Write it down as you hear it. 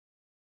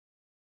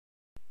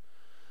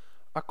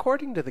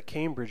According to the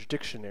Cambridge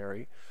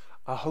Dictionary,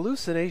 a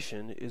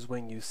hallucination is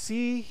when you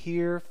see,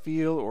 hear,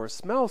 feel, or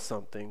smell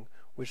something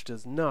which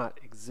does not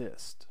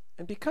exist.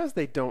 And because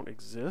they don't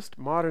exist,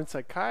 modern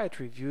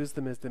psychiatry views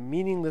them as the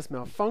meaningless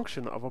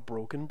malfunction of a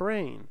broken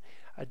brain,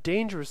 a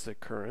dangerous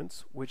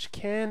occurrence which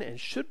can and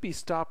should be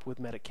stopped with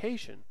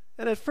medication.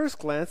 And at first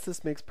glance,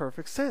 this makes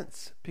perfect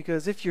sense,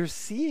 because if you're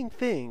seeing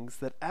things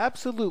that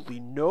absolutely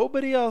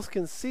nobody else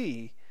can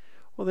see,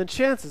 well then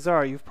chances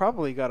are you've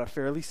probably got a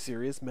fairly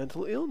serious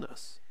mental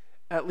illness.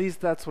 At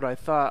least that's what I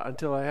thought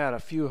until I had a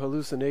few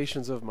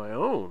hallucinations of my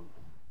own.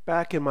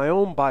 Back in my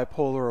own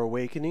bipolar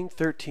awakening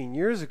 13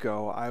 years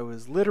ago, I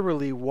was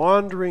literally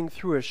wandering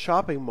through a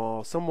shopping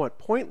mall somewhat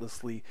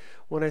pointlessly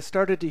when I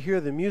started to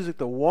hear the music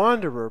The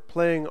Wanderer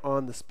playing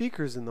on the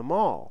speakers in the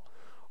mall.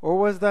 Or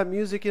was that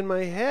music in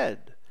my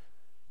head?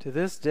 To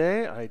this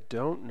day, I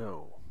don't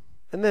know.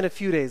 And then a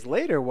few days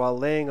later, while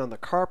laying on the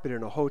carpet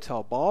in a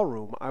hotel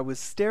ballroom, I was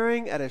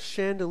staring at a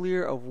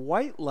chandelier of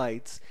white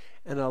lights,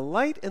 and a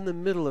light in the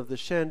middle of the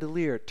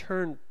chandelier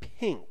turned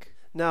pink.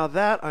 Now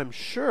that, I'm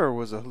sure,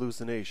 was a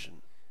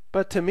hallucination.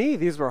 But to me,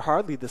 these were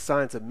hardly the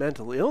signs of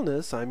mental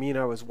illness. I mean,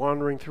 I was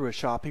wandering through a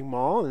shopping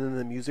mall, and then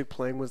the music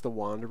playing was The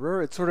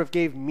Wanderer. It sort of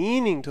gave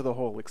meaning to the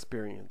whole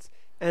experience.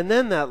 And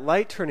then that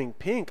light turning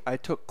pink I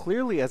took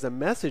clearly as a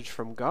message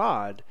from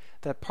God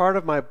that part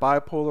of my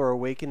bipolar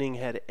awakening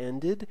had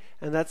ended,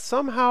 and that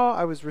somehow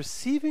I was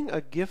receiving a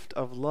gift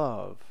of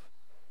love.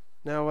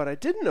 Now, what I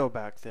didn't know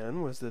back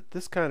then was that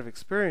this kind of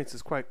experience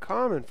is quite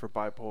common for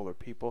bipolar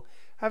people,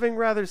 having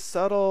rather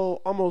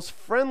subtle, almost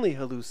friendly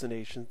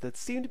hallucinations that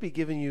seem to be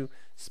giving you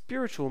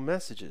spiritual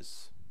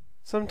messages.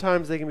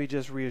 Sometimes they can be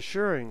just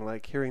reassuring,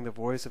 like hearing the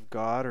voice of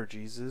God or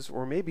Jesus,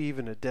 or maybe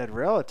even a dead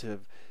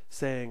relative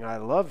saying, "I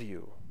love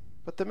you."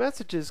 But the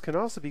messages can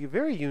also be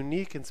very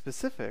unique and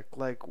specific,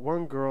 like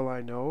one girl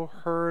I know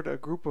heard a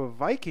group of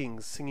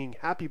Vikings singing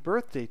happy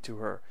birthday to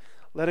her,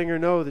 letting her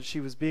know that she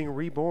was being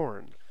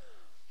reborn.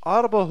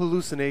 Audible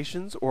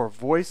hallucinations, or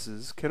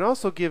voices, can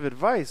also give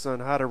advice on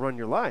how to run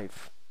your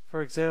life.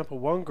 For example,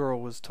 one girl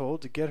was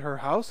told to get her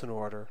house in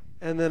order.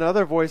 And then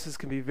other voices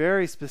can be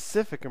very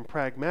specific and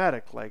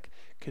pragmatic, like,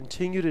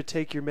 continue to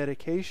take your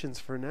medications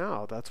for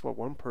now. That's what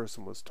one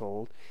person was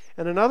told.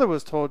 And another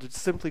was told to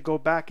simply go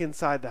back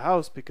inside the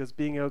house because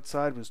being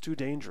outside was too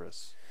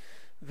dangerous.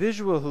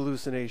 Visual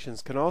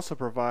hallucinations can also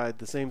provide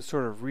the same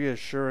sort of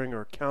reassuring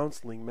or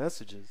counseling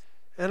messages.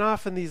 And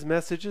often these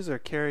messages are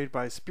carried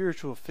by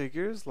spiritual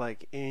figures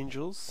like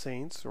angels,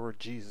 saints, or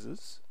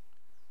Jesus.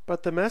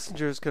 But the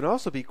messengers can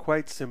also be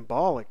quite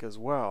symbolic as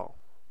well.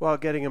 While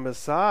getting a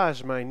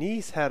massage, my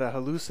niece had a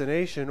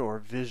hallucination or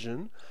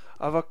vision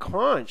of a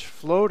conch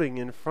floating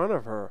in front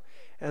of her,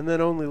 and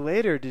then only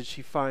later did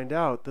she find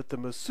out that the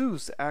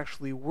masseuse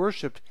actually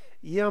worshipped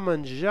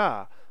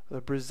Iemanjá,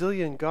 the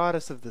Brazilian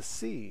goddess of the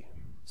sea.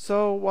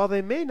 So, while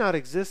they may not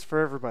exist for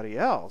everybody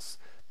else,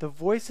 the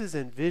voices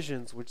and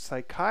visions which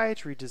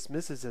psychiatry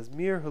dismisses as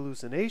mere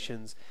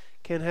hallucinations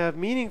can have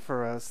meaning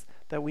for us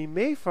that we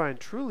may find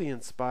truly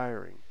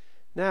inspiring.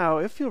 Now,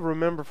 if you'll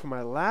remember from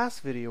my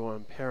last video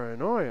on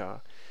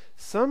paranoia,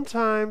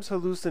 sometimes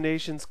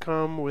hallucinations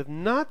come with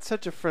not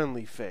such a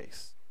friendly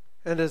face.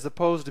 And as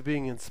opposed to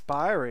being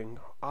inspiring,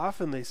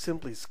 often they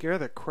simply scare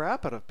the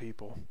crap out of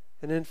people.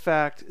 And in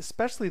fact,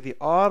 especially the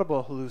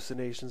audible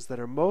hallucinations that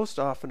are most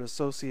often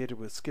associated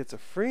with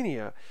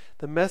schizophrenia,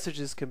 the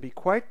messages can be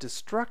quite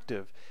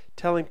destructive,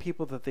 telling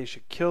people that they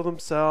should kill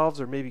themselves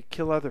or maybe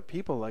kill other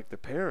people like their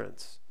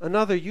parents.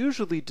 Another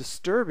usually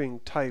disturbing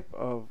type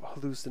of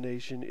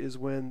hallucination is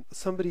when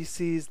somebody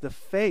sees the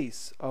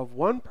face of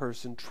one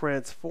person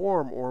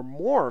transform or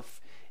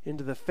morph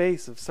into the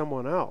face of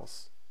someone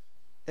else.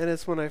 And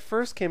it's when I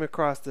first came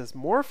across this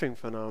morphing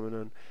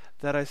phenomenon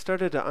that I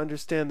started to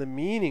understand the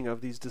meaning of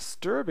these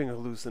disturbing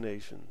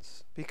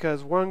hallucinations.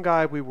 Because one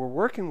guy we were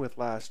working with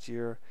last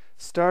year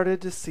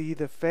started to see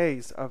the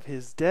face of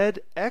his dead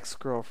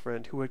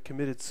ex-girlfriend who had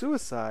committed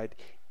suicide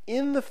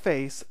in the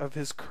face of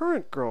his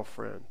current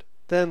girlfriend.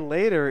 Then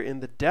later, in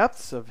the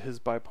depths of his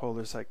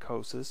bipolar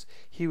psychosis,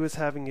 he was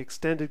having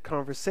extended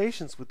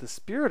conversations with the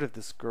spirit of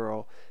this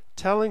girl,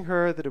 telling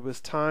her that it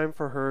was time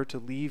for her to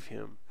leave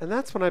him. And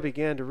that's when I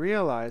began to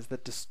realize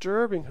that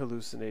disturbing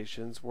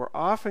hallucinations were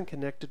often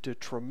connected to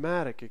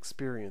traumatic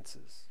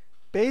experiences.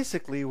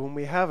 Basically, when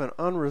we have an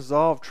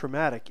unresolved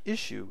traumatic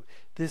issue,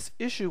 this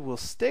issue will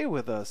stay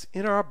with us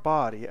in our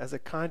body as a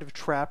kind of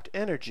trapped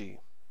energy.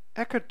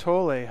 Eckhart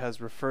Tolle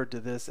has referred to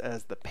this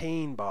as the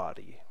pain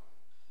body.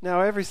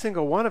 Now, every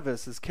single one of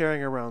us is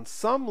carrying around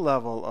some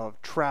level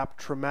of trapped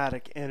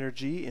traumatic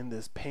energy in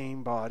this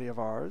pain body of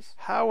ours.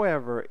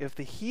 However, if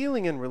the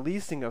healing and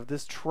releasing of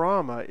this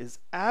trauma is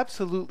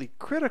absolutely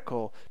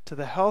critical to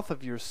the health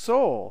of your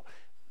soul,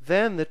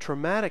 then the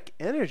traumatic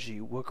energy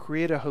will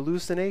create a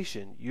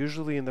hallucination,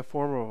 usually in the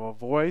form of a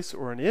voice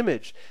or an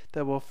image,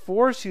 that will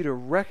force you to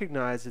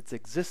recognize its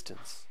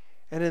existence.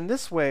 And in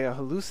this way, a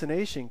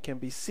hallucination can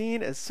be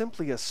seen as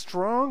simply a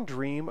strong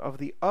dream of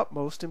the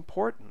utmost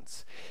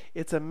importance.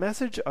 It's a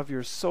message of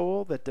your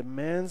soul that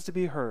demands to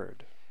be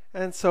heard.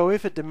 And so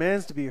if it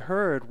demands to be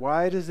heard,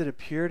 why does it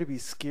appear to be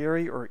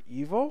scary or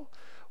evil?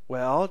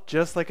 Well,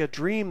 just like a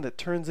dream that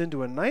turns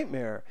into a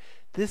nightmare,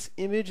 this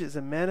image is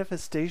a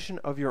manifestation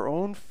of your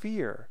own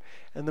fear.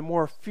 And the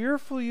more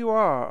fearful you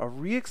are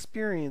of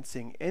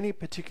re-experiencing any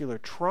particular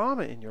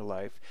trauma in your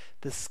life,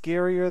 the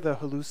scarier the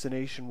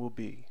hallucination will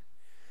be.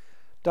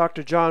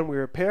 Dr. John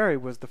Weir Perry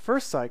was the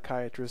first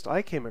psychiatrist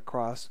I came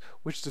across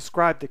which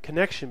described the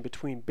connection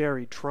between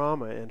buried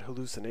trauma and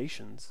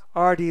hallucinations.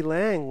 R.D.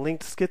 Laing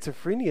linked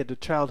schizophrenia to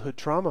childhood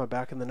trauma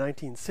back in the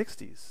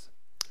 1960s.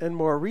 And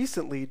more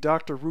recently,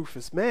 Dr.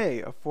 Rufus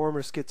May, a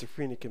former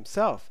schizophrenic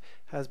himself,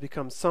 has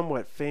become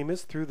somewhat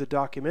famous through the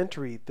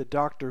documentary The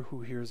Doctor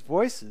Who Hears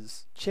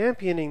Voices,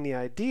 championing the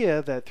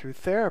idea that through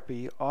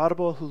therapy,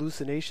 audible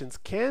hallucinations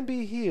can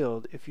be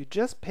healed if you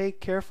just pay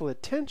careful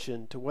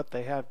attention to what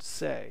they have to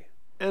say.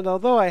 And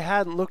although I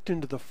hadn't looked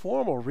into the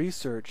formal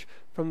research,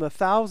 from the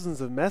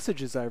thousands of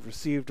messages I've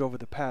received over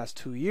the past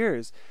 2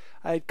 years,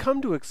 I had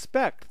come to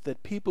expect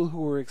that people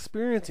who were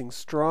experiencing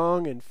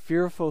strong and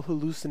fearful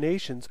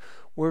hallucinations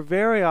were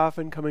very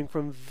often coming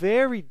from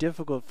very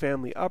difficult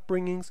family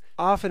upbringings,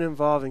 often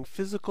involving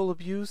physical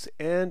abuse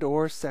and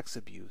or sex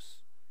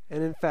abuse.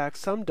 And in fact,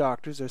 some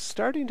doctors are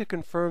starting to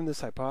confirm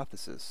this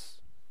hypothesis.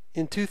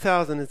 In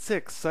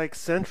 2006,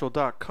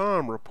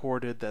 PsychCentral.com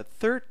reported that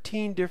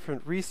 13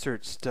 different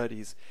research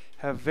studies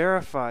have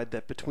verified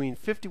that between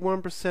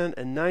 51%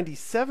 and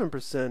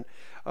 97%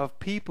 of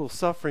people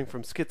suffering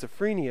from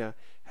schizophrenia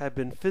have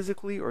been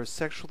physically or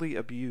sexually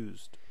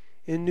abused.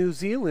 In New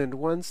Zealand,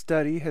 one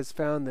study has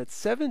found that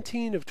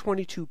 17 of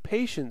 22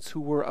 patients who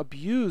were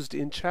abused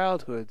in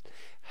childhood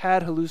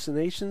had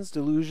hallucinations,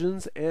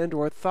 delusions, and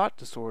or thought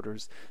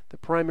disorders, the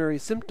primary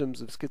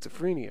symptoms of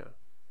schizophrenia.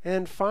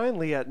 And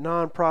finally, at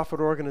nonprofit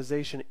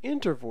organization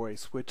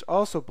Intervoice, which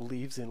also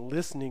believes in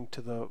listening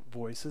to the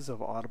voices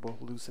of audible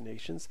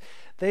hallucinations,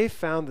 they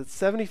found that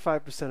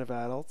 75% of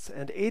adults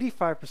and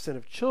 85%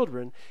 of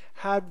children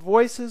had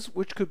voices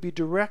which could be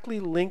directly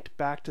linked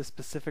back to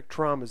specific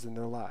traumas in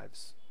their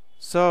lives.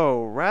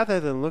 So, rather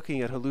than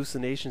looking at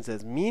hallucinations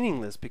as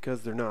meaningless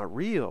because they're not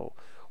real,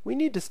 we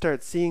need to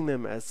start seeing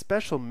them as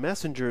special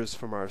messengers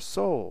from our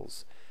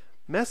souls.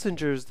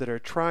 Messengers that are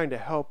trying to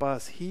help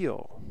us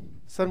heal.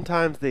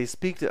 Sometimes they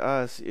speak to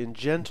us in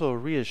gentle,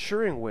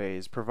 reassuring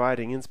ways,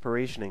 providing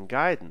inspiration and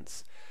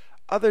guidance.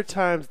 Other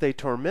times they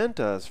torment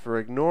us for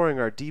ignoring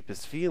our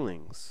deepest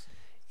feelings.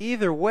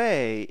 Either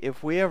way,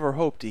 if we ever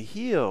hope to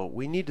heal,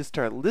 we need to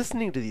start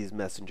listening to these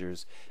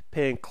messengers,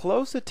 paying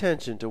close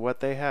attention to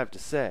what they have to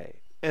say.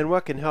 And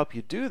what can help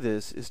you do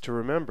this is to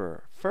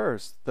remember,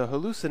 first, the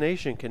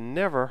hallucination can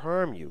never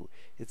harm you.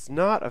 It's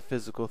not a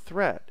physical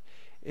threat.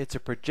 It's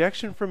a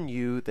projection from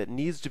you that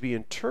needs to be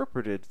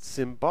interpreted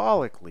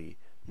symbolically,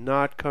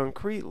 not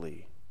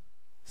concretely.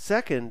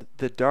 Second,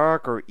 the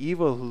dark or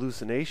evil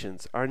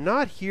hallucinations are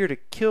not here to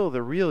kill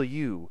the real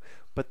you,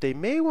 but they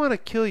may want to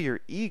kill your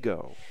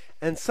ego.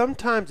 And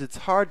sometimes it's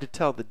hard to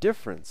tell the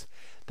difference.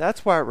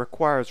 That's why it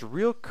requires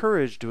real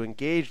courage to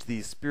engage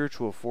these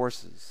spiritual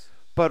forces.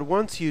 But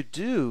once you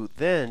do,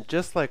 then,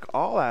 just like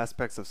all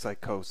aspects of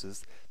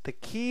psychosis, the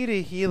key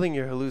to healing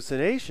your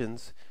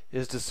hallucinations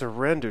is to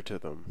surrender to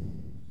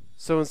them.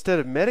 So instead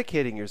of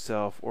medicating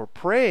yourself or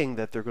praying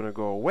that they're going to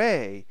go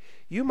away,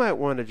 you might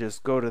want to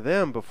just go to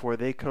them before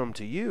they come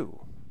to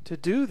you. To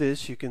do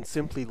this, you can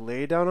simply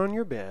lay down on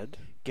your bed,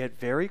 get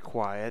very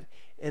quiet,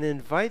 and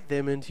invite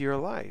them into your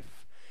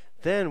life.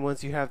 Then,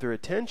 once you have their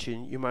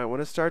attention, you might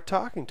want to start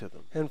talking to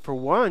them. And for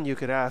one, you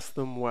could ask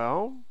them,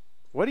 well,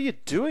 what are you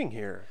doing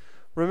here?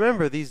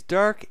 Remember, these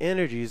dark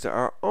energies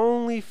are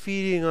only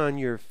feeding on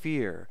your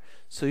fear.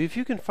 So if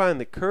you can find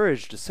the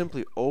courage to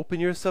simply open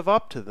yourself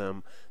up to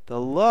them,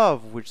 the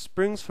love which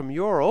springs from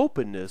your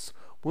openness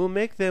will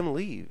make them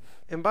leave.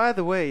 And by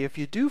the way, if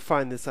you do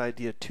find this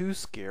idea too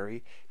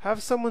scary,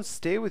 have someone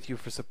stay with you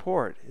for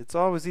support. It's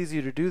always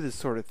easier to do this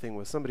sort of thing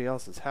with somebody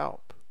else's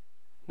help.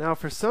 Now,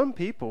 for some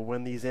people,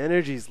 when these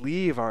energies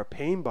leave our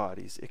pain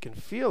bodies, it can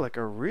feel like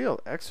a real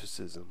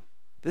exorcism.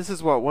 This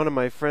is what one of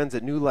my friends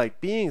at New Light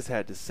Beings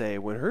had to say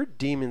when her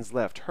demons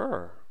left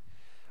her.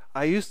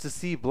 I used to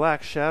see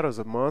black shadows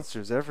of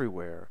monsters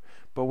everywhere,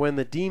 but when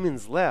the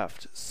demons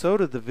left, so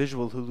did the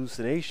visual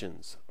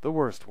hallucinations, the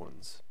worst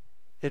ones.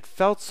 It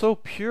felt so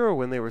pure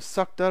when they were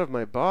sucked out of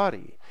my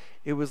body.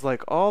 It was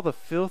like all the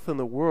filth in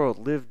the world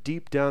lived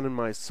deep down in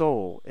my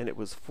soul, and it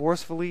was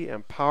forcefully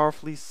and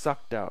powerfully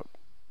sucked out.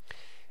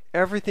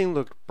 Everything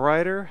looked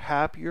brighter,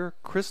 happier,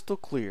 crystal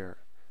clear.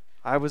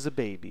 I was a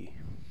baby.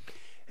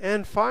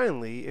 And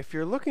finally, if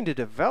you're looking to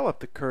develop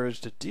the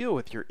courage to deal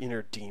with your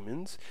inner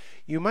demons,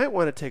 you might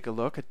want to take a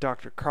look at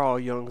Dr. Carl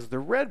Jung's The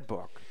Red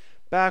Book.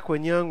 Back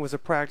when Jung was a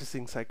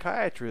practicing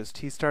psychiatrist,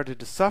 he started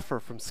to suffer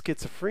from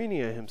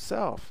schizophrenia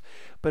himself,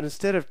 but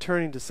instead of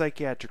turning to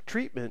psychiatric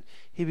treatment,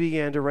 he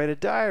began to write a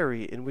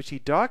diary in which he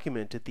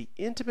documented the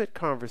intimate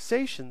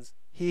conversations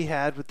he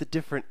had with the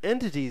different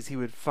entities he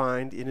would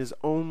find in his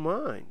own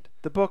mind.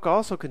 The book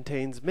also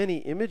contains many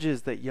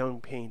images that Jung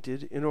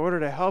painted in order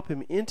to help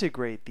him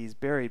integrate these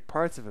buried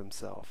parts of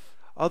himself.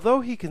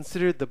 Although he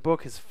considered the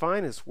book his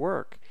finest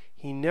work,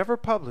 He never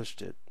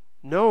published it,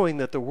 knowing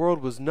that the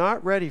world was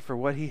not ready for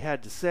what he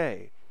had to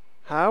say.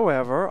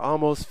 However,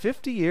 almost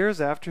 50 years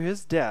after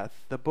his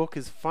death, the book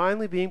is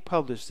finally being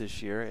published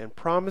this year and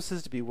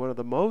promises to be one of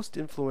the most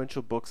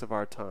influential books of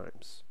our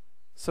times.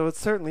 So it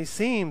certainly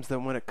seems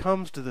that when it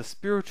comes to the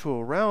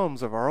spiritual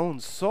realms of our own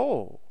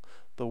soul,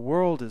 the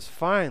world is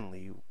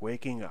finally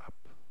waking up.